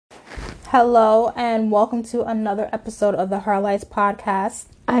Hello and welcome to another episode of the Her Lights podcast.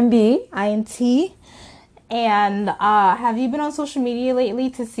 I'm B. I am T. And have you been on social media lately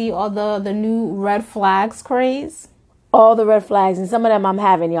to see all the new red flags craze? All the red flags, and some of them I'm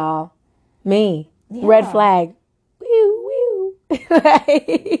having, y'all. Me. Yeah. Red flag. Woo, woo.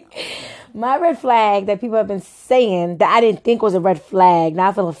 My red flag that people have been saying that I didn't think was a red flag, now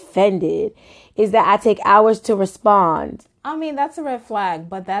I feel offended, is that I take hours to respond. I mean, that's a red flag,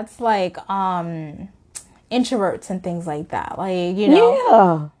 but that's like introverts and things like that. Like, you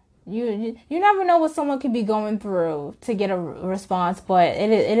know. Yeah. You never know what someone could be going through to get a response, but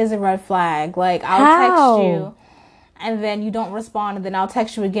it is a red flag. Like, I'll text you, and then you don't respond, and then I'll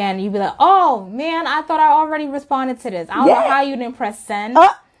text you again, and you'll be like, oh, man, I thought I already responded to this. I don't know how you didn't press send.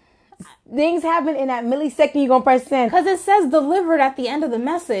 Things happen in that millisecond you're going to press send. Because it says delivered at the end of the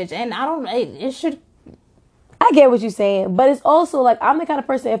message, and it should... I get what you're saying, but it's also like I'm the kind of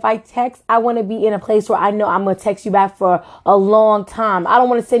person, if I text, I want to be in a place where I know I'm going to text you back for a long time. I don't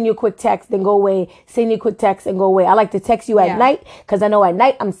want to send you a quick text, then go away, send you a quick text and go away. I like to text you at night because I know at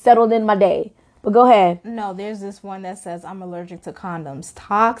night I'm settled in my day. But go ahead. No, there's this one that says I'm allergic to condoms.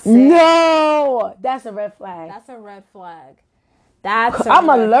 Toxic. No, that's a red flag. That's a red flag. I'm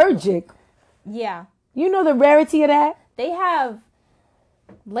allergic. Yeah. You know the rarity of that? They have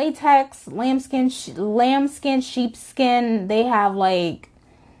latex, lambskin, sheepskin. They have like,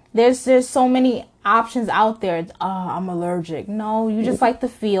 there's so many options out there. I'm allergic. No, you just like to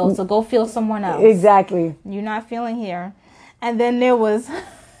feel, so go feel someone else. Exactly. You're not feeling here. And then there was what?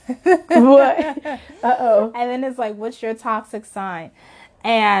 Uh-oh. And then it's like, what's your toxic sign?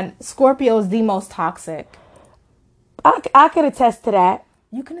 And Scorpio is the most toxic. I can attest to that.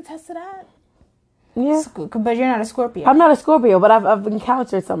 You can attest to that? Yeah. But you're not a Scorpio. I'm not a Scorpio, but I've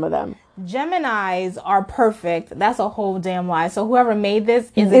encountered some of them. Geminis are perfect. That's a whole damn lie. So whoever made this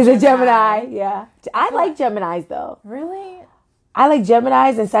is a Gemini. Yeah. I like Geminis, though. Really? I like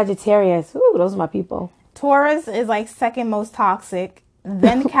Geminis and Sagittarius. Ooh, those are my people. Taurus is like second most toxic.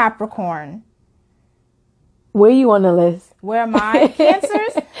 Then Capricorn. Where are you on the list? Where am I?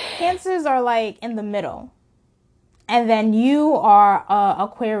 Cancers are like in the middle. And then you are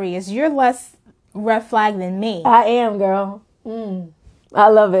Aquarius. You're less red flag than me. I am, girl. I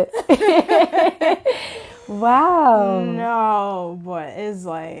love it. Wow. No, but it's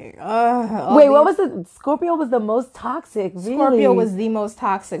like... Wait, what was the... Scorpio was the most toxic, really? Scorpio was the most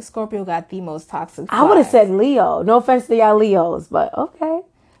toxic. Scorpio got the most toxic flag. I would have said Leo. No offense to y'all Leos, but okay.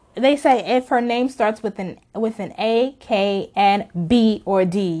 They say if her name starts with an A, K, N, B, or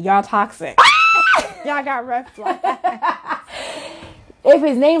D, y'all toxic. Y'all got red flags. If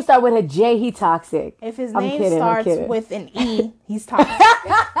his name starts with a J, he toxic. If his name starts with an E, he's toxic.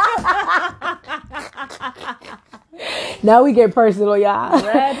 Now we get personal, y'all.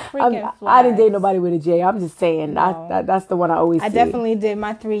 Red freaking flags. I didn't date nobody with a J. I'm just saying. No. That's the one I always see. I definitely did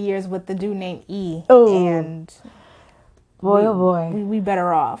my 3 years with the dude named E. Ooh. And oh boy. We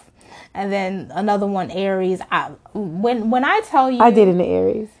better off. And then another one, Aries. When I tell you... I dated an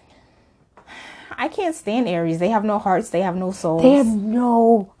Aries. I can't stand Aries. They have no hearts. They have no souls. They have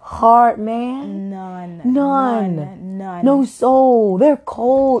no heart, man. None. No soul. They're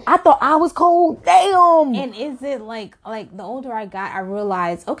cold. I thought I was cold. Damn. And is it like the older I got, I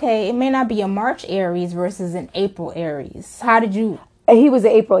realized, okay, it may not be a March Aries versus an April Aries. How did you... He was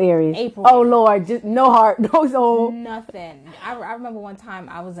an April Aries. Oh, Lord. Just no heart, no soul. Nothing. I remember one time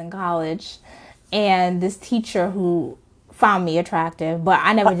I was in college, and this teacher who found me attractive, but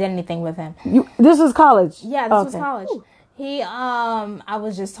I never did anything with him. This was college? Yeah, this was college. He, I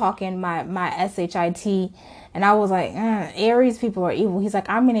was just talking my SHIT, and I was like, Aries people are evil. He's like,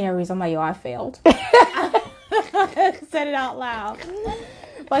 I'm an Aries. I'm like, yo, I failed. Said it out loud.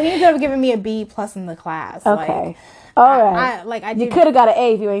 But he ended up giving me a B+ in the class. Okay. Like, all right. You could have got an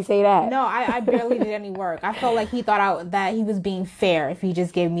A if you ain't say that. No, I barely did any work. I felt like he thought that he was being fair if he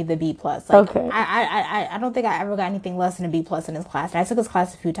just gave me the B+. Like, okay. I don't think I ever got anything less than a B+ in his class. And I took his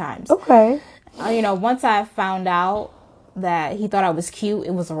class a few times. Okay. Once I found out that he thought I was cute,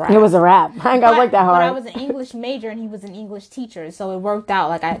 it was a wrap. It was a wrap. I ain't got to work that hard. But I was an English major and he was an English teacher, so it worked out.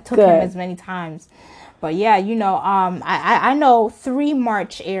 Like, I took him as many times. But yeah, I know 3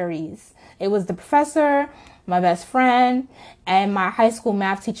 March Aries. It was the professor, my best friend, and my high school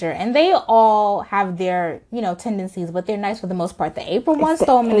math teacher. And they all have their, tendencies, but they're nice for the most part. The April ones,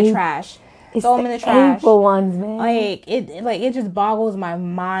 throw them in the trash. Throw them in the trash. April ones, man. It just boggles my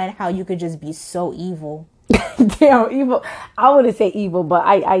mind how you could just be so evil. Damn, evil. I wouldn't say evil, but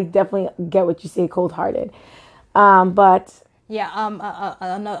I definitely get what you say, cold-hearted. But yeah,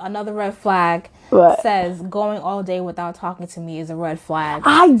 another red flag What? says going all day without talking to me is a red flag.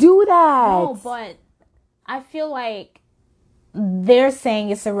 I do that. No, but I feel like they're saying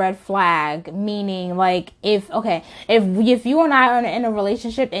it's a red flag, meaning like if you and I are in a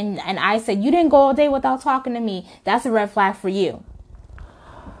relationship and I said you didn't go all day without talking to me, that's a red flag for you.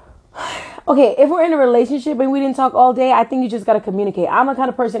 Okay, if we're in a relationship and we didn't talk all day, I think you just got to communicate. I'm the kind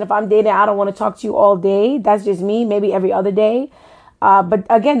of person, if I'm dating, I don't want to talk to you all day. That's just me, maybe every other day. But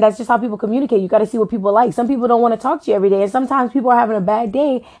again, that's just how people communicate. You got to see what people like. Some people don't want to talk to you every day. And sometimes people are having a bad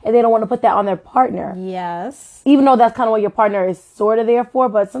day and they don't want to put that on their partner. Yes. Even though that's kind of what your partner is sort of there for.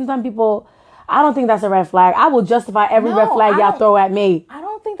 But sometimes people, I don't think that's a red flag. I will justify every red flag y'all throw at me. I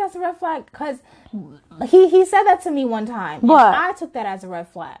don't think that's a red flag because he said that to me one time. What? And I took that as a red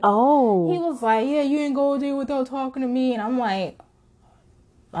flag. Oh. He was like, yeah, you didn't go all day without talking to me. And I'm like,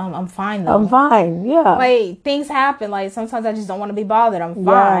 I'm fine though. I'm fine, yeah. Like, things happen. Like, sometimes I just don't want to be bothered. I'm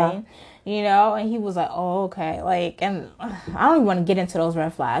fine. Yeah. You know? And he was like, oh, okay. Like, and I don't even want to get into those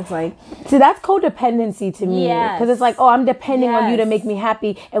red flags. Like, see, that's codependency to me. Yes. Because it's like, oh, I'm depending on you to make me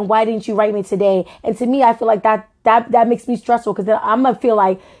happy. And why didn't you write me today? And to me, I feel like that makes me stressful. Because then I'm going to feel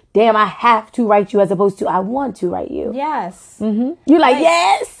like, damn, I have to write you as opposed to I want to write you. Yes. Mm-hmm. You're like,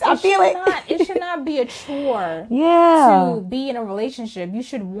 yes, I feel it. It should not be a chore. Yeah. To be in a relationship. You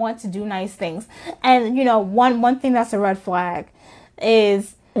should want to do nice things. And, you know, one thing that's a red flag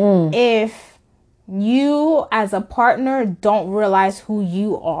is if you as a partner don't realize who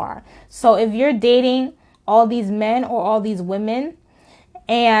you are. So if you're dating all these men or all these women,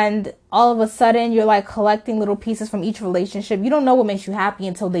 and all of a sudden you're like collecting little pieces from each relationship, you don't know what makes you happy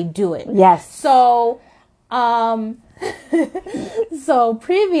until they do it. Yes. So, so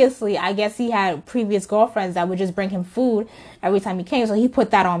previously, I guess he had previous girlfriends that would just bring him food every time he came. So he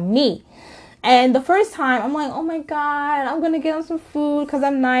put that on me. And the first time, I'm like, oh my God, I'm going to get him some food because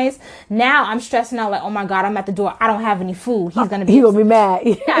I'm nice. Now I'm stressing out like, oh my God, I'm at the door. I don't have any food. He's going to be mad.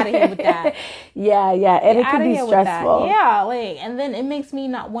 Get out of here with that. Yeah. And it can be stressful. Yeah. Like, and then it makes me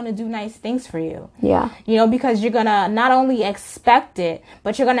not want to do nice things for you. Yeah. You know, because you're going to not only expect it,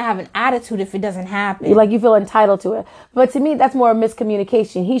 but you're going to have an attitude if it doesn't happen. Like you feel entitled to it. But to me, that's more a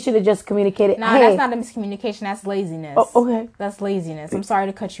miscommunication. He should have just communicated. No, that's not a miscommunication. That's laziness. Oh, okay. That's laziness. I'm sorry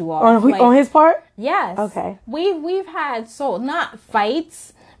to cut you off. On his part? Yes. Okay. We've had not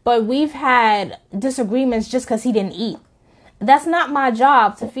fights, but we've had disagreements just because he didn't eat. That's not my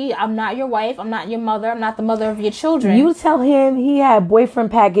job to feed. I'm not your wife. I'm not your mother. I'm not the mother of your children. You tell him he had boyfriend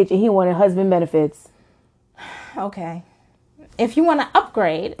package and he wanted husband benefits. Okay. If you want to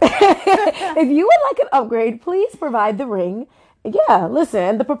upgrade. If you would like an upgrade, please provide the ring. Yeah,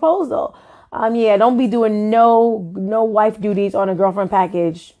 listen, the proposal. Don't be doing no wife duties on a girlfriend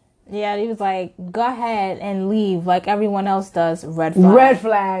package. Yeah, he was like, go ahead and leave like everyone else does. Red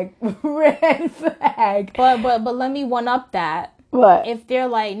flag. Red flag. But let me one up that. What? If they're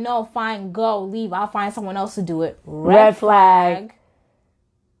like, no, fine, go, leave. I'll find someone else to do it. Red flag.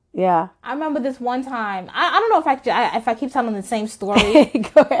 Yeah. I remember this one time. I don't know if I keep telling the same story.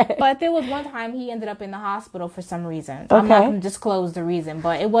 Go ahead. But there was one time he ended up in the hospital for some reason. Okay. I'm not going to disclose the reason,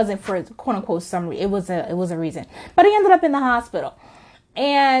 but it wasn't for quote unquote some reason. It was a reason. But he ended up in the hospital.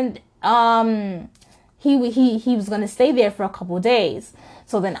 And he was going to stay there for a couple of days.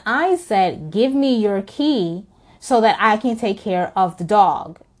 So then I said, give me your key so that I can take care of the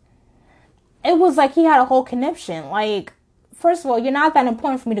dog. It was like he had a whole conniption. Like, first of all, you're not that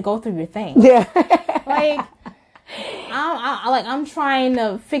important for me to go through your thing. Yeah. Like, I'm trying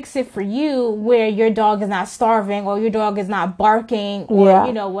to fix it for you where your dog is not starving or your dog is not barking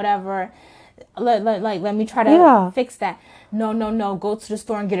or, whatever. Let me try to fix that. No. Go to the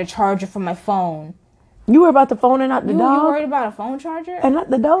store and get a charger for my phone. You worried about the phone and not the dog? You worried about a phone charger? And not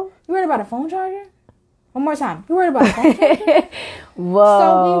the dog? You worried about a phone charger? One more time. You worried about a phone charger? Whoa.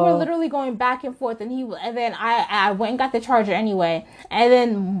 So we were literally going back and forth, and then I went and got the charger anyway. And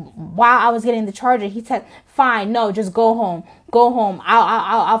then while I was getting the charger, he said, "Fine, no, just go home. Go home.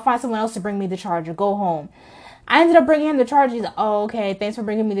 I'll find someone else to bring me the charger. Go home." I ended up bringing him the charger. He's like, "Oh, okay. Thanks for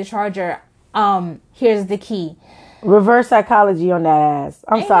bringing me the charger. Here's the key." Reverse psychology on that ass.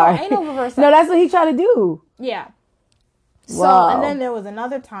 I'm sorry. Ain't no reverse. No, that's what he tried to do. Yeah. So Wow. and then there was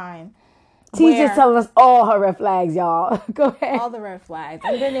another time. She's just telling us all her red flags, y'all. Go ahead. All the red flags.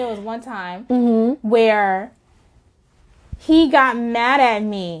 And then there was one time where he got mad at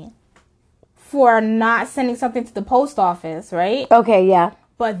me for not sending something to the post office, right? Okay, yeah.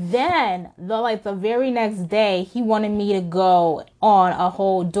 But then the very next day, he wanted me to go on a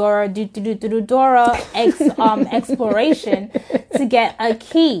whole Dora exploration to get a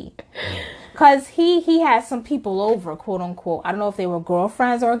key. Because he had some people over, quote unquote. I don't know if they were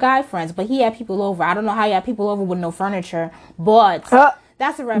girlfriends or guy friends, but he had people over. I don't know how he had people over with no furniture, but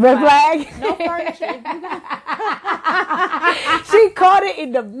that's a red flag. No furniture. She caught it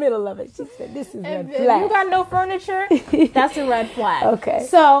in the middle of it. She said, this is red flag. If you got no furniture, that's a red flag. Okay.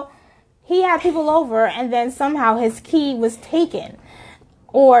 So he had people over, and then somehow his key was taken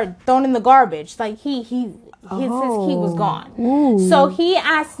or thrown in the garbage. Like his key was gone. Ooh. So he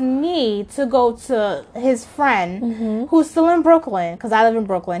asked me to go to his friend who's still in Brooklyn, because I live in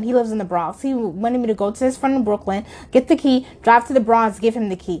Brooklyn. He lives in the Bronx. He wanted me to go to his friend in Brooklyn, get the key, drive to the Bronx, give him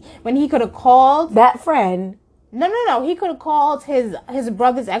the key. When he could have called that friend. No. He could have called his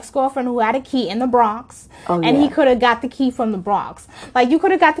brother's ex-girlfriend who had a key in the Bronx, and he could have got the key from the Bronx. Like, you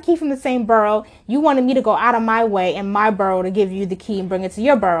could have got the key from the same borough. You wanted me to go out of my way in my borough to give you the key and bring it to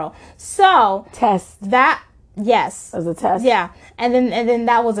your borough. So test that. Yes. As a test. Yeah. And then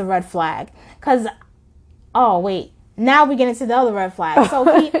that was a red flag. Cause wait. Now we get into the other red flag. So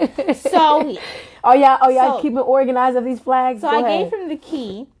keeping organized of these flags. So I gave him the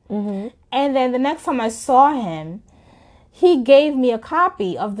key. And then the next time I saw him, he gave me a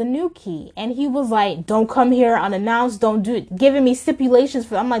copy of the new key. And he was like, don't come here unannounced. Don't do it. Giving me stipulations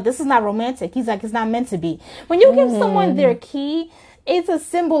for, I'm like, this is not romantic. He's like, it's not meant to be. When you give someone their key, it's a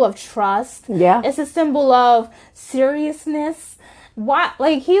symbol of trust. Yeah. It's a symbol of seriousness. Why?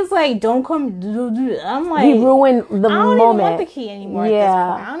 Like, he's like, don't come. I'm like, he ruined the moment. I don't even want the key anymore. Yeah. At this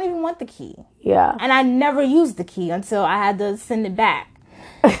point. I don't even want the key. Yeah. And I never used the key until I had to send it back.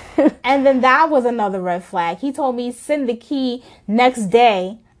 And then that was another red flag. He told me, send the key next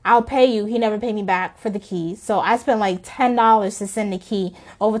day. I'll pay you. He never paid me back for the key. So I spent like $10 to send the key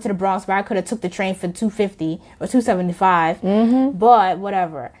over to the Bronx, where I could have took the train for $250 or $275. But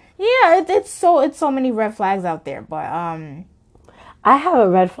whatever. Yeah, it's so many red flags out there. But I have a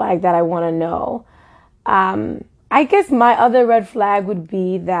red flag that I want to know. I guess my other red flag would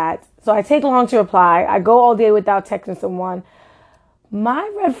be that, so I take long to reply. I go all day without texting someone.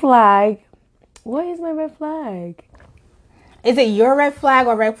 My red flag, what is my red flag? Is it your red flag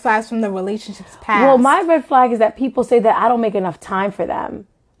or red flags from the relationship's past? Well, my red flag is that people say that I don't make enough time for them.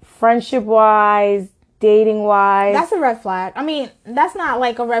 Friendship-wise, dating-wise. That's a red flag. I mean, that's not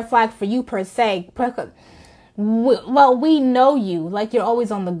like a red flag for you per se. Well, we know you. Like, you're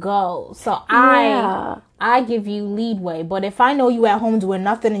always on the go. So I give you leadway. But if I know you at home doing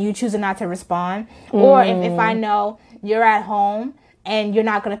nothing and you choosing not to respond, or if I know you're at home and you're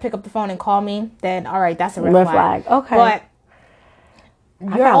not going to pick up the phone and call me, then all right, that's a red flag. Okay. But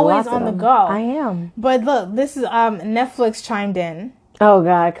you're always on the go. I am. But look, this is Netflix chimed in. Oh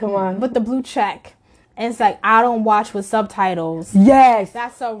God, come on. With the blue check. And it's like, I don't watch with subtitles. Yes.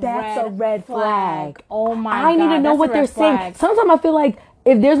 That's a red flag. Oh my God. I need to know what they're saying. Sometimes I feel like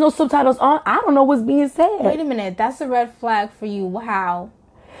if there's no subtitles on, I don't know what's being said. Wait a minute. That's a red flag for you. How?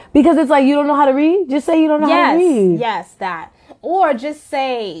 Because it's like, you don't know how to read? Just say you don't know how to read. Yes, that. Or just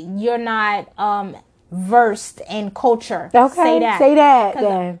say you're not versed in culture. Okay, say that.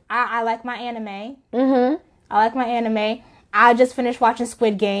 Then. I like my anime. I like my anime. I just finished watching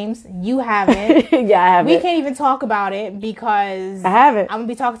Squid Games. You haven't. Yeah, I haven't. We can't even talk about it because I haven't. I'm going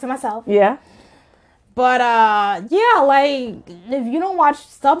to be talking to myself. Yeah. But, yeah, like, if you don't watch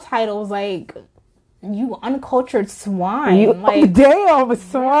subtitles, like, you uncultured swine. Damn,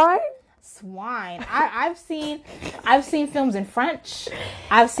 swine? Swine. I've seen films in French.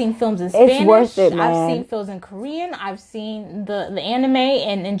 I've seen films in Spanish. It's worth it, man. I've seen films in Korean. I've seen the anime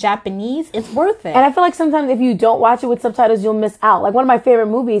in Japanese. It's worth it. And I feel like sometimes if you don't watch it with subtitles, you'll miss out. Like one of my favorite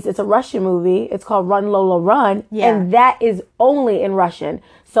movies, it's a Russian movie. It's called Run Lola Run. Yeah. And that is only in Russian.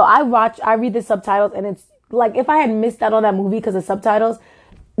 So I read the subtitles, and it's like if I had missed out on that movie because of subtitles,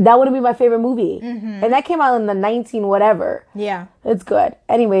 that wouldn't be my favorite movie. And that came out in the 19 whatever. Yeah. It's good.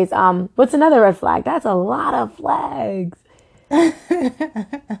 Anyways, what's another red flag? That's a lot of flags.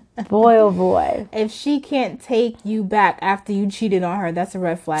 Boy, oh boy. If she can't take you back after you cheated on her, that's a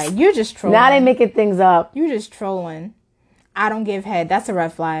red flag. You're just trolling. Now they making things up. You're just trolling. I don't give head. That's a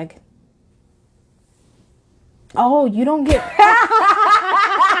red flag. Oh, you don't get...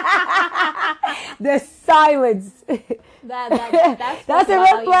 The silence. That's a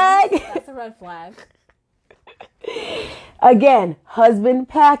red flag. That's a red flag. Again, husband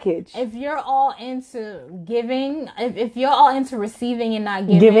package. If you're all into giving, if you're all into receiving and not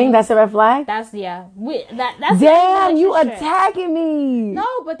giving, that's a red flag. That's damn, you attacking me. No,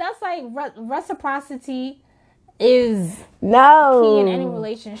 but that's like reciprocity is no key in any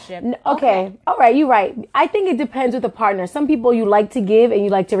relationship. Okay. All right, you're right. I think it depends with the partner. Some people you like to give and you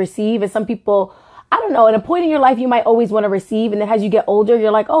like to receive, and some people I don't know, at a point in your life, you might always want to receive. And then as you get older,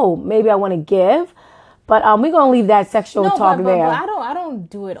 you're like, oh, maybe I want to give. But we're going to leave that sexual talk there. But I don't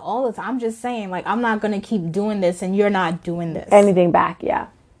do it all the time. I'm just saying, like, I'm not going to keep doing this and you're not doing this. Anything back, yeah.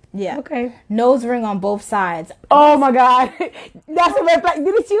 Yeah. Okay. Nose ring on both sides. Oh my God. That's a red flag.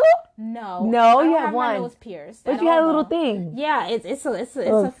 Did it you? No. No, you have one. My nose pierced. But you had a little thing. Yeah, it's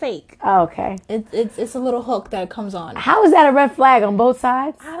a fake. Oh, okay. It's a little hook that comes on. How is that a red flag on both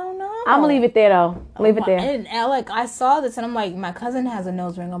sides? I don't know. I'm gonna leave it there though. Leave it there. And like I saw this and I'm like, my cousin has a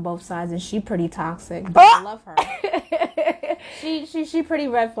nose ring on both sides and she pretty toxic. But I love her. she pretty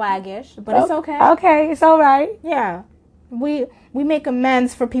red flaggish, but it's okay. Okay, it's all right. Yeah. We make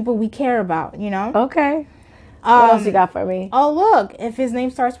amends for people we care about, you know? Okay. What else you got for me? Oh, look. If his name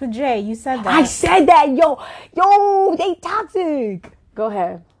starts with J, you said that. I said that. Yo, they toxic. Go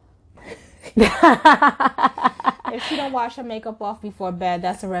ahead. If she don't wash her makeup off before bed,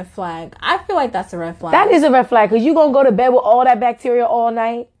 that's a red flag. I feel like that's a red flag. That is a red flag because you going to go to bed with all that bacteria all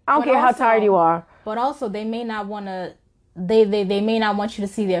night. I don't care how tired you are. But also, they may not want to... They may not want you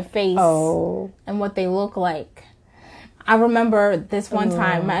to see their face and what they look like. I remember this one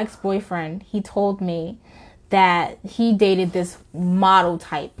time, my ex-boyfriend, he told me that he dated this model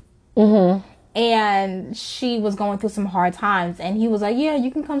type. Mm-hmm. And she was going through some hard times. And he was like, yeah,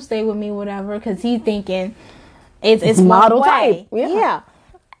 you can come stay with me, whatever. Because he's thinking it's model type. Yeah.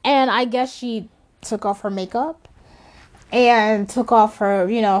 And I guess she took off her makeup and took off her,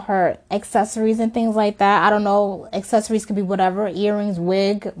 her accessories and things like that. I don't know. Accessories could be whatever. Earrings,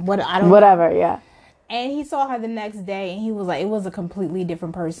 wig, whatever, yeah. And he saw her the next day, and he was like, it was a completely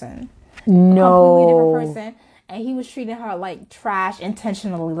different person. No. Completely different person. And he was treating her like trash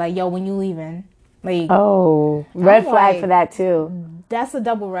intentionally. Like, yo, when you leaving? Like, red flag for that, too. That's a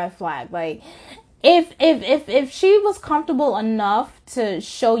double red flag. Like, if she was comfortable enough to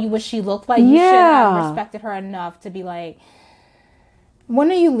show you what she looked like, you should have respected her enough to be like, when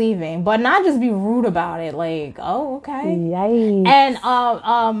are you leaving? But not just be rude about it. Like, oh, okay. Yikes. And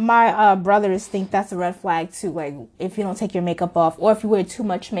my brothers think that's a red flag too. Like, if you don't take your makeup off, or if you wear too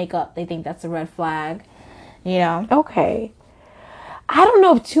much makeup, they think that's a red flag. You know? Okay. I don't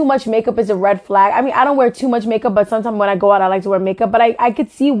know if too much makeup is a red flag. I mean, I don't wear too much makeup, but sometimes when I go out, I like to wear makeup. But I could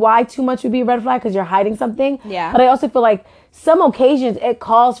see why too much would be a red flag because you're hiding something. Yeah. But I also feel like some occasions it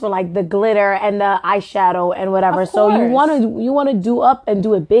calls for like the glitter and the eyeshadow and whatever. So you want to do up and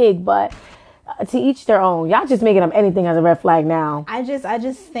do it big, but to each their own. Y'all just making up anything as a red flag now. I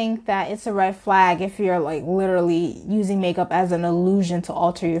just think that it's a red flag if you're like literally using makeup as an illusion to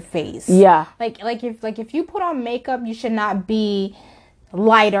alter your face. Yeah. Like if you put on makeup, you should not be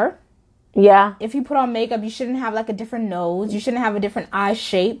lighter. Yeah. If you put on makeup, you shouldn't have like a different nose. You shouldn't have a different eye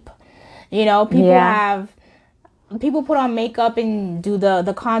shape. People put on makeup and do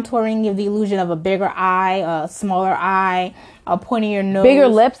the contouring, give the illusion of a bigger eye, a smaller eye, a pointing your nose. Bigger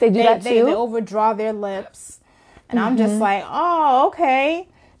lips, they do that too? They overdraw their lips. And I'm just like, oh, okay.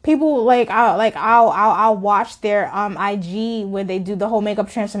 People I'll watch their IG where they do the whole makeup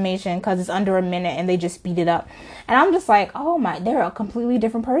transformation because it's under a minute and they just speed it up. And I'm just like, oh my, they're a completely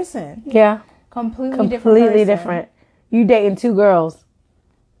different person. Yeah. Completely different. You dating two girls.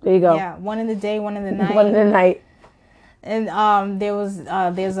 There you go. Yeah, one in the day, one in the night. One in the night. And there's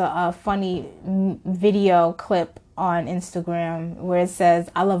a funny video clip on Instagram where it says,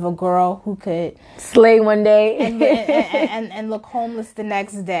 I love a girl who could slay one day and look homeless the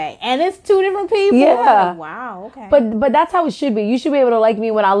next day. And it's two different people. Yeah. Like, wow, okay. But that's how it should be. You should be able to like me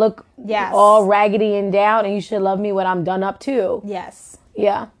when I look all raggedy and down, and you should love me when I'm done up too. Yes.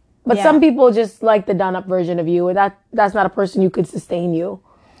 Yeah. But some people just like the done up version of you, and that's not a person who could sustain you.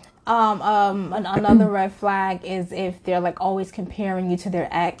 Another red flag is if they're like always comparing you to their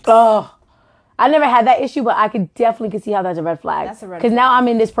ex. Oh, I never had that issue, but I could see how that's a red flag. That's a red flag. Because now I'm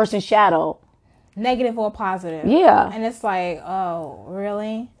in this person's shadow. Negative or positive. Yeah. And it's like, oh,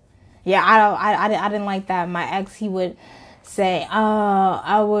 really? Yeah, I didn't like that. My ex, he would say,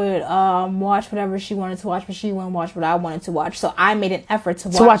 I would watch whatever she wanted to watch, but she wouldn't watch what I wanted to watch. So I made an effort to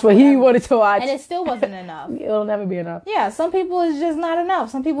watch what he wanted to watch. And it still wasn't enough. It'll never be enough. Yeah, some people it's just not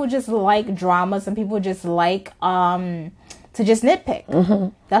enough. Some people just like drama. Some people just like to just nitpick. Mm-hmm.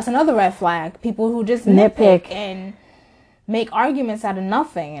 That's another red flag. People who just nitpick and make arguments out of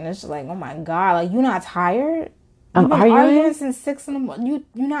nothing. And it's just like, oh my God, like, you not tired? You've been arguing since 6 in the morning.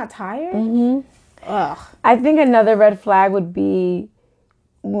 You not tired? Mm-hmm. Ugh. I think another red flag would be,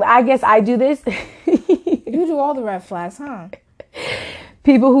 I guess I do this. You do all the red flags, huh?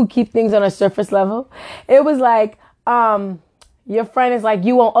 People who keep things on a surface level. It was like, Your friend is like,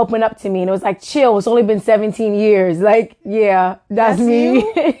 you won't open up to me. And it was like, chill. It's only been 17 years. Like, yeah, that's me.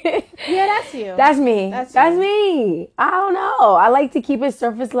 Yeah, that's you. That's me. That's me. I don't know. I like to keep it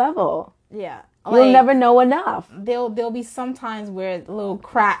surface level. Yeah. You'll never know enough. There'll be some times where little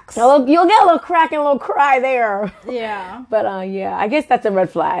cracks. You'll get a little crack and a little cry there. Yeah. But yeah, I guess that's a red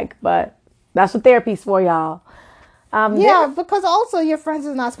flag. But that's what therapy's for, y'all. Because also your friends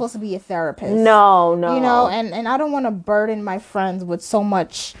is not supposed to be your therapist. No. You know, and I don't want to burden my friends with so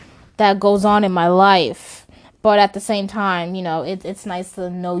much that goes on in my life. But at the same time, you know, it's nice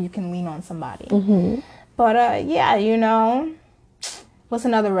to know you can lean on somebody. Mm-hmm. But yeah, you know, what's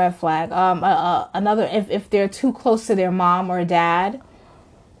another red flag? Another if they're too close to their mom or dad.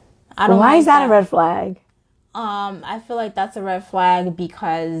 Why is that a red flag? I feel like that's a red flag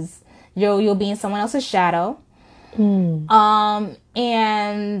because you'll be in someone else's shadow. And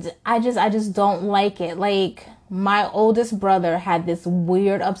I just don't like it. Like, my oldest brother had this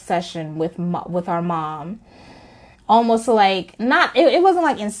weird obsession with our mom. Almost like, it wasn't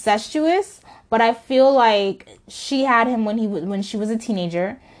like incestuous, but I feel like she had him when she was a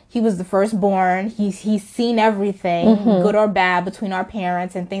teenager. He was the firstborn. He's seen everything, good or bad, between our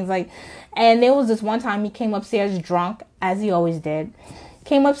parents and things like. And there was this one time he came upstairs drunk, as he always did.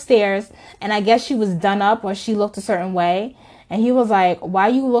 Came upstairs, and I guess she was done up or she looked a certain way. And he was like, why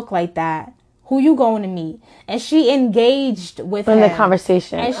you look like that? Who you going to meet? And she engaged with him. In the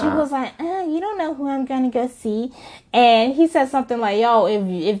conversation. And she was like, you don't know who I'm going to go see. And he said something like, yo,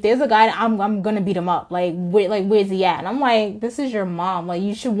 if there's a guy, I'm going to beat him up. Where's he at? And I'm like, this is your mom. Like,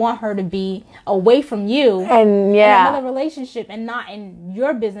 you should want her to be away from you. And yeah. In another relationship and not in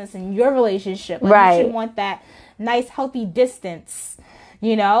your business and your relationship. Like, right. You should want that nice, healthy distance.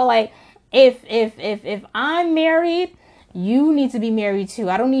 You know, like, if I'm married, you need to be married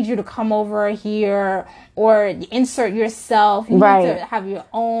too. I don't need you to come over here or insert yourself. You need to have your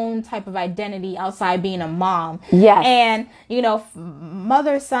own type of identity outside being a mom. Yes. And, you know,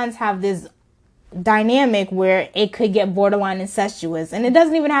 mother-sons have this dynamic where it could get borderline incestuous. And it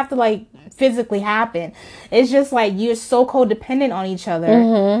doesn't even have to, like, physically happen. It's just, like, you're so codependent on each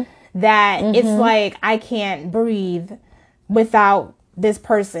other that it's like, I can't breathe without this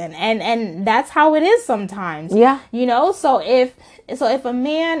person, and that's how it is sometimes. Yeah. You know, so if a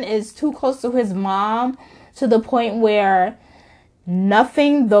man is too close to his mom to the point where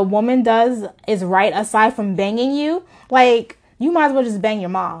nothing the woman does is right aside from banging you, like, you might as well just bang your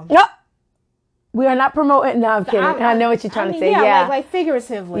mom. Yep. We are not promoting. No, I'm kidding. I know what you're trying to say. Yeah, like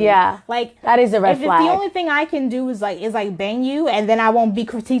figuratively. Yeah, like that is a red flag. If the only thing I can do is bang you, and then I won't be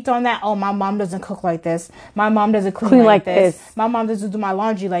critiqued on that. Oh, my mom doesn't cook like this. My mom doesn't clean like this. My mom doesn't do my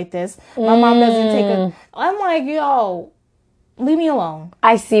laundry like this. My mom doesn't take a. I'm like, yo, leave me alone.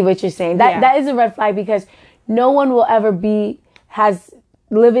 I see what you're saying. That is a red flag because no one will ever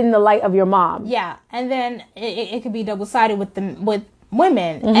live in the light of your mom. Yeah, and then it could be double-sided with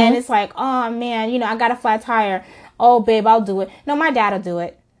women, and it's like, oh man, you know, I got a flat tire. Oh babe, I'll do it. No, my dad'll do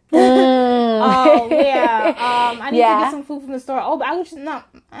it. Oh yeah, I need to get some food from the store. Oh,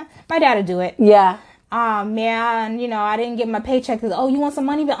 my dad'll do it. Yeah. Oh man, you know, I didn't get my paycheck. Oh, you want some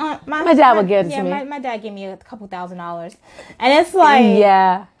money? But my dad will give it to me. My dad gave me a couple $1,000, and it's like,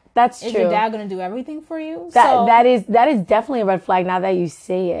 yeah, that's true. Is your dad gonna do everything for you? That is definitely a red flag. Now that you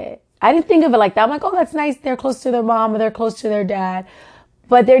say it. I didn't think of it like that. I'm like, oh, that's nice. They're close to their mom or they're close to their dad.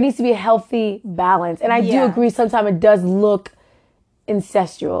 But there needs to be a healthy balance. And I do agree sometimes it does look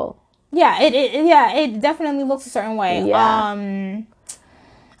incestual. Yeah, it definitely looks a certain way. Yeah.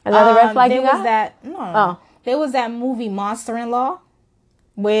 Another red flag you got? There was that movie Monster-in-Law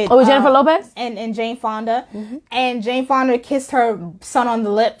with Jennifer Lopez? And Jane Fonda. Mm-hmm. And Jane Fonda kissed her son on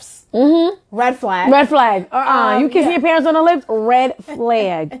the lips. Mm-hmm. Red flag. Red flag. You kissing your parents on the lips? Red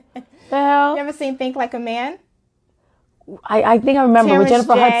flag. The hell? You ever seen Think Like a Man? I think I remember with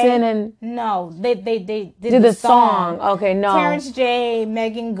Jennifer Hudson and no, they did the song. Okay, no. Terrence J,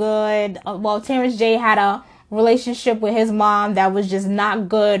 Megan Good. Terrence J had a relationship with his mom that was just not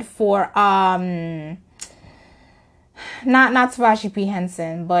good for not Taraji P.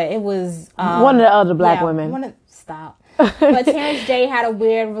 Henson, but it was one of the other black women. Stop. But Terrence J had a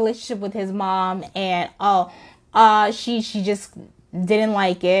weird relationship with his mom, and she just didn't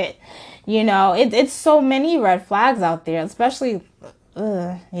like it. You know, it's so many red flags out there, especially,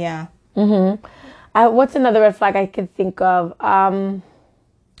 yeah. Mm-hmm. What's another red flag I could think of?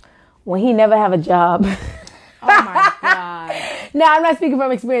 When he never have a job. Oh my God. No, I'm not speaking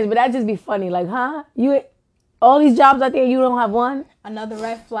from experience, but that'd just be funny. Like, huh? You all these jobs out there, you don't have one? Another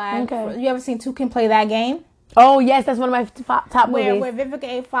red flag. Okay. You ever seen Two Can Play That Game? Oh yes, that's one of my top where movies. Vivica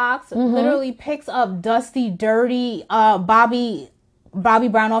A. Fox literally picks up dusty, dirty Bobby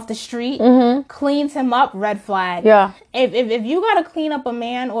Brown off the street, cleans him up, red flag. Yeah. If you gotta clean up a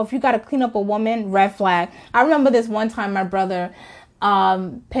man or if you gotta clean up a woman, red flag. I remember this one time my brother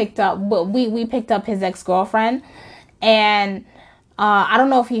picked up we picked up his ex-girlfriend, and I don't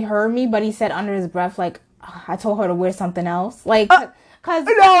know if he heard me, but he said under his breath, like, I told her to wear something else. Like, cause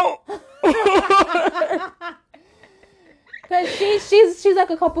No. Because she's like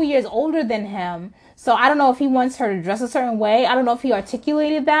a couple years older than him. So I don't know if he wants her to dress a certain way. I don't know if he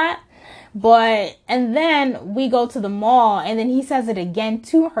articulated that. But, and then we go to the mall and then he says it again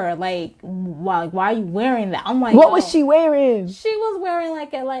to her. Like, why are you wearing that? I'm like, What was she wearing? She was wearing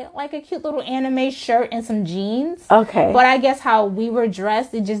like a cute little anime shirt and some jeans. Okay. But I guess how we were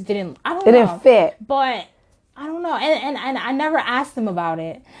dressed, it just didn't, I don't know. It didn't fit. But I don't know, and I never asked him about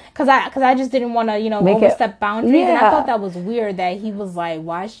it, cause I just didn't want to, overstep boundaries, and I thought that was weird that he was like,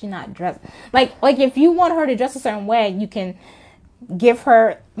 why is she not dressed like if you want her to dress a certain way, you can give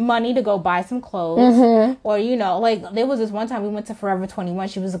her money to go buy some clothes, or like there was this one time we went to Forever 21,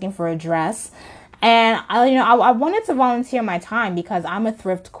 she was looking for a dress, and I wanted to volunteer my time because I'm a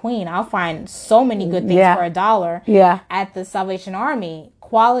thrift queen. I'll find so many good things for $1 at the Salvation Army.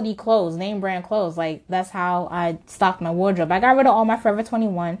 Quality clothes, name brand clothes. Like, that's how I stocked my wardrobe. I got rid of all my Forever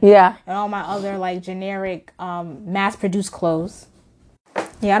 21. Yeah. And all my other, like, generic, mass-produced clothes.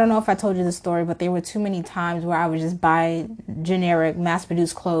 Yeah, I don't know if I told you the story, but there were too many times where I would just buy generic,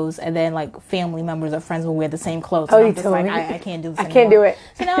 mass-produced clothes, and then, like, family members or friends would wear the same clothes. Oh, and you I'm just told like, me. I can't do this anymore. I can't do it.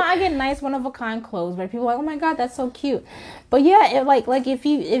 So now I get nice, one-of-a-kind clothes where people are like, oh, my God, that's so cute. But, yeah,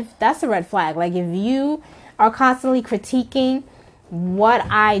 if that's a red flag. Like, if you are constantly critiquing what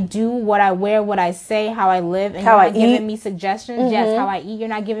I do, what I wear, what I say, how I live, and you're not giving me suggestions. Yes, how I eat. You're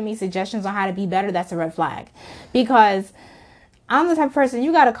not giving me suggestions on how to be better. That's a red flag. Because I'm the type of person,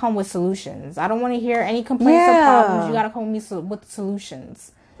 you got to come with solutions. I don't want to hear any complaints or problems. You got to come with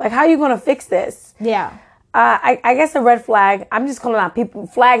solutions. Like, how are you going to fix this? Yeah. I guess a red flag, I'm just calling out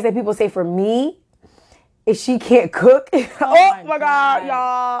flags that people say for me. If she can't cook. Oh my God,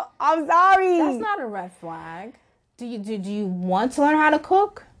 y'all. I'm sorry. That's not a red flag. Do you want to learn how to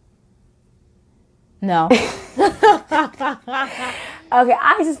cook? No. Okay,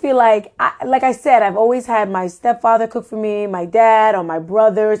 I just feel like I said, I've always had my stepfather cook for me, my dad, or my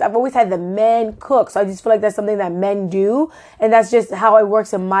brothers. I've always had the men cook. So I just feel like that's something that men do. And that's just how it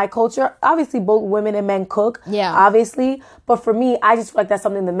works in my culture. Obviously, both women and men cook. Yeah. Obviously. But for me, I just feel like that's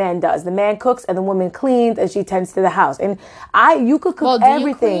something the man does. The man cooks and the woman cleans and she tends to the house. And you could cook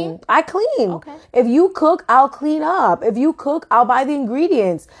everything. You clean? I clean. Okay. If you cook, I'll clean up. If you cook, I'll buy the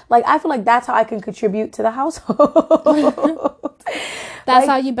ingredients. Like, I feel like that's how I can contribute to the household. That's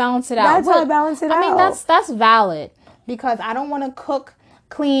how you balance it out. That's how I balance it out. I mean, that's valid, because I don't want to cook,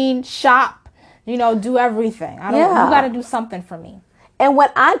 clean, shop, do everything. You got to do something for me. And when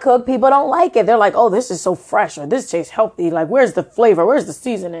I cook, people don't like it. They're like, oh, this is so fresh, or this tastes healthy. Like, where's the flavor? Where's the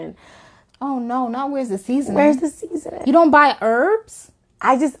seasoning? Oh, no, not where's the seasoning. Where's the seasoning? You don't buy herbs?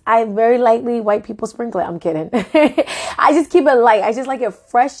 I very lightly white people sprinkle it. I'm kidding. I just keep it light. I just like it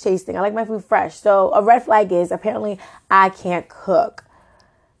fresh tasting. I like my food fresh. So a red flag is apparently I can't cook.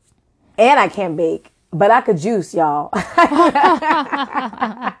 And I can't bake. But I could juice, y'all.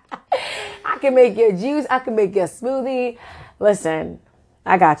 I can make your juice. I can make your smoothie. Listen,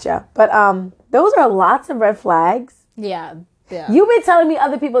 I gotcha. But those are lots of red flags. Yeah. You've been telling me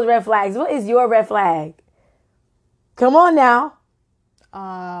other people's red flags. What is your red flag? Come on now.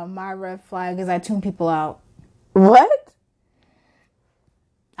 My red flag is I tune people out. What?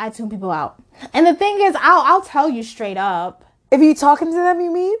 I tune people out. And the thing is, I'll tell you straight up. If you talking to them, you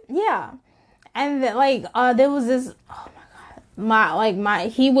mean? Yeah. And there was this, oh my God,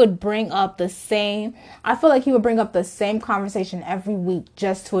 he would bring up the same, I feel like he would bring up the same conversation every week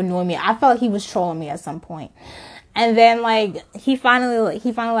just to annoy me. I felt like he was trolling me at some point. And then he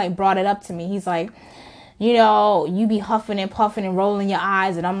finally brought it up to me. He's like, you be huffing and puffing and rolling your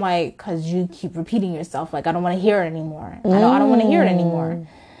eyes. And I'm like, cause you keep repeating yourself. Like, I don't want to hear it anymore. I don't want to hear it anymore.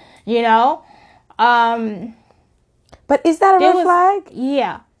 But is that a red flag?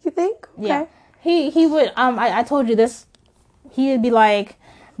 Yeah. You think? Okay. Yeah. He would, I told you this, he would be like,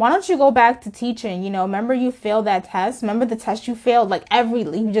 why don't you go back to teaching? Remember you failed that test? Remember the test you failed? I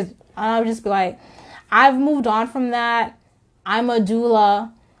would just be like, I've moved on from that. I'm a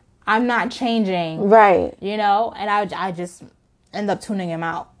doula. I'm not changing. Right. And I just end up tuning him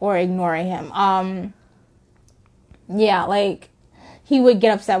out or ignoring him. He would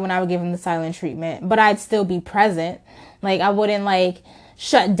get upset when I would give him the silent treatment, but I'd still be present. I wouldn't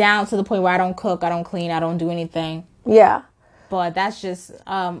shut down to the point where I don't cook, I don't clean, I don't do anything. Yeah. But that's just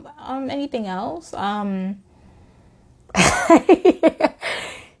anything else. I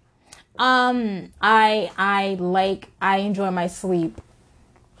enjoy my sleep.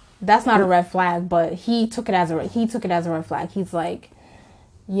 That's not a red flag, but he took it as a red flag. He's like,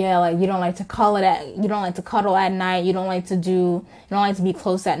 yeah, like you don't like to cuddle at night. You don't like to be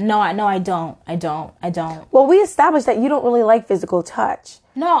close at. No, I don't. Well, we established that you don't really like physical touch.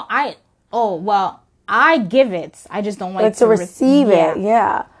 No, I give it. I just don't like to receive it.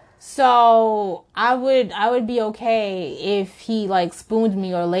 Yeah. So I would be okay if he like spooned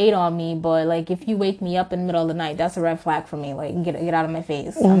me or laid on me, but like if you wake me up in the middle of the night, that's a red flag for me. Like get out of my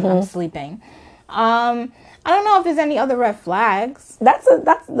face. I'm sleeping. I don't know if there's any other red flags.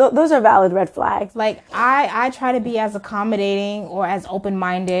 Those are valid red flags. Like I try to be as accommodating or as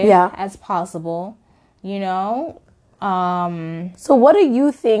open-minded as possible, you know? So what do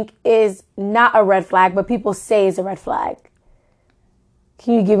you think is not a red flag, but people say is a red flag?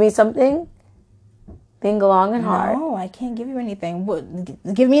 Can you give me something? Think long and hard. No, I can't give you anything.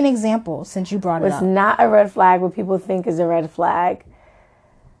 Give me an example since you brought it up. It's not a red flag, but people think is a red flag.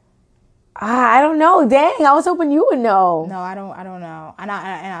 I don't know. Dang, I was hoping you would know. No, I don't know. And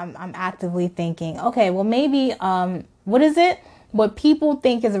I'm actively thinking, okay, well maybe what is it? What people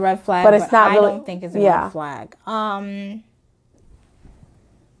think is a red flag, but it's not I don't think is a red flag. No,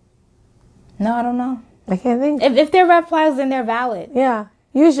 I don't know. I can't think. If they're red flags, then they're valid. Yeah,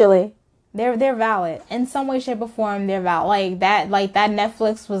 usually they're valid in some way, shape, or form. They're valid. Like that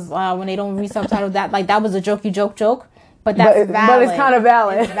Netflix was when they don't resubtitle that. Like that was a joke, but that's valid. But it's kind of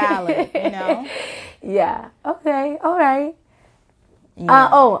valid. It's valid, you know. Yeah. Okay. All right.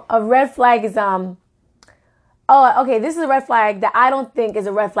 Yeah. A red flag is okay. This is a red flag that I don't think is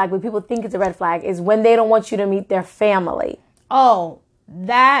a red flag, but people think it's a red flag. Is when they don't want you to meet their family. Oh,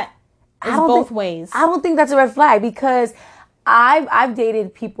 that. It's both ways. I don't think that's a red flag because I've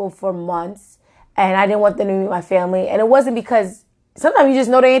dated people for months and I didn't want them to meet my family, and it wasn't because sometimes you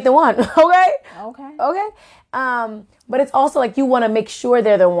just know they ain't the one. Okay. But it's also like you want to make sure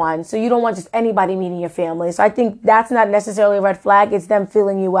they're the one, so you don't want just anybody meeting your family. So I think that's not necessarily a red flag. It's them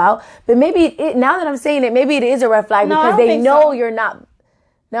filling you out. But maybe now that I'm saying it, maybe it is a red flag because they know you're not.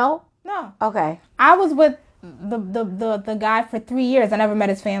 No. Okay. I was with the guy for 3 years. I never met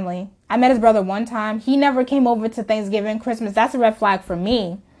his family. I met his brother one time. He never came over to Thanksgiving, Christmas. That's a red flag for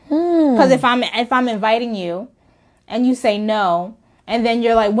me. Because if I'm inviting you and you say no, and then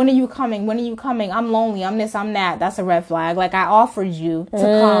you're like, when are you coming? I'm lonely. I'm this, I'm that. That's a red flag. Like I offered you to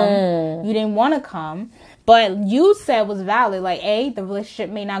come. You didn't want to come. But you said was valid. Like A, the relationship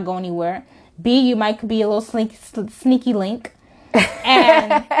may not go anywhere. B, you might be a little sneaky link.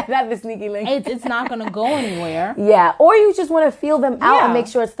 And not the sneaky link. It's not gonna go anywhere. Yeah, or you just want to feel them out and make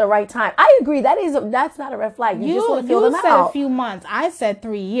sure it's the right time. I agree. That's not a red flag. You just want to feel them out. You said a few months. I said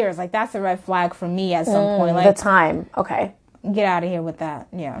 3 years. Like that's a red flag for me at some point. Like the time. Okay. Get out of here with that.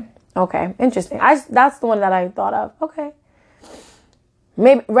 Yeah. Okay. Interesting. That's the one that I thought of. Okay.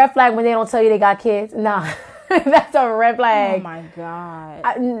 Maybe red flag when they don't tell you they got kids. Nah. That's a red flag. Oh my God.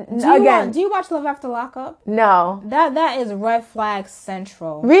 Do you watch Love After Lockup? No. That is red flag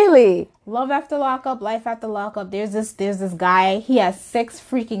central. Really? Love After Lockup, Life After Lockup. There's this guy. He has 6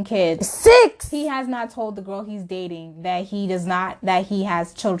 freaking kids. 6? He has not told the girl he's dating that he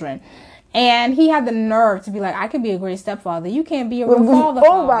has children. And he had the nerve to be like, I could be a great stepfather. You can't be a real father.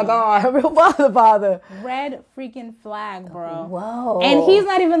 Oh my God, a real father. Red freaking flag, bro. Whoa. And he's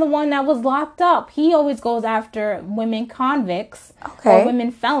not even the one that was locked up. He always goes after women convicts or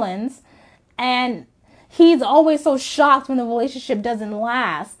women felons. And he's always so shocked when the relationship doesn't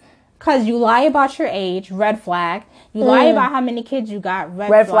last. Because you lie about your age, red flag. You lie about how many kids you got,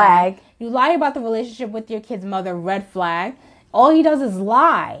 red flag. You lie about the relationship with your kid's mother, red flag. All he does is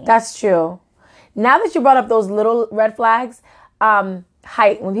lie. That's true. Now that you brought up those little red flags,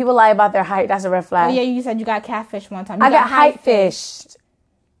 height. When people lie about their height, that's a red flag. Oh, yeah, you said you got catfished one time. I got height fished.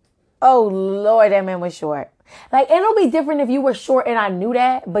 Oh, Lord, that man was short. Like, and it'll be different if you were short and I knew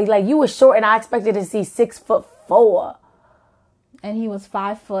that. But, like, you were short and I expected to see 6'4". And he was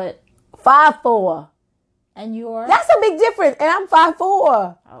 5 foot. 5'4". And you're? That's a big difference. And I'm 5'4".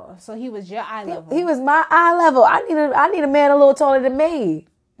 Oh, so he was your eye level. He was my eye level. I need a man a little taller than me.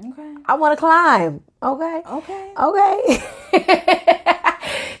 Okay. I want to climb. Okay.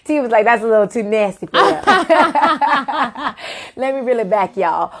 T was like, that's a little too nasty for you. Let me reel it back,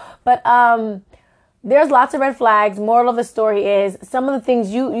 y'all. But there's lots of red flags. Moral of the story is some of the things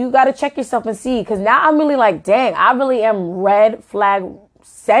you got to check yourself and see. Because now I'm really like, dang, I really am red flag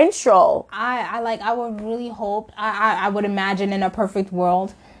central. I would really hope, I would imagine in a perfect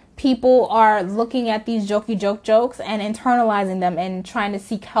world, people are looking at these jokes and internalizing them and trying to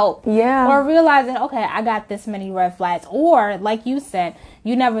seek help. Yeah. Or realizing, okay, I got this many red flags. Or, like you said,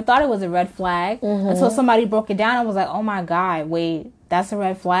 you never thought it was a red flag until somebody broke it down and was like, oh my God, wait, that's a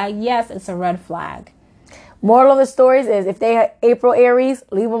red flag? Yes, it's a red flag. Moral of the stories is, if they have April Aries,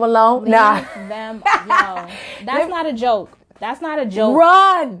 leave them alone. Leave them alone. That's not a joke. That's not a joke.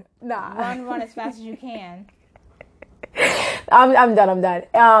 Run! Run as fast as you can. I'm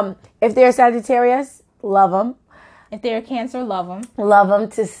done. If they're Sagittarius, love them. If they're a Cancer, love them. Love them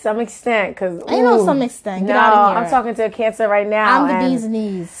to some extent. Cause, I know some extent. Get out of here. I'm talking to a Cancer right now. I'm the bee's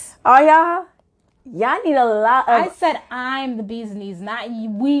knees. Oh, yeah? Y'all need a lot of... I said I'm the bee's knees, not you.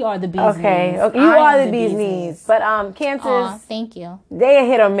 We are the bee's knees. Okay, you are the bee's knees. But Cancers... thank you. They a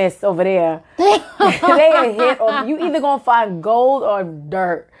hit or miss over there. They a hit or... You either gonna find gold or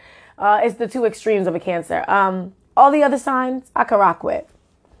dirt. It's the two extremes of a Cancer. All the other signs I can rock with.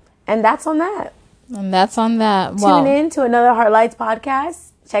 And that's on that. Tune in to another Heart Lights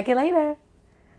podcast. Check you later.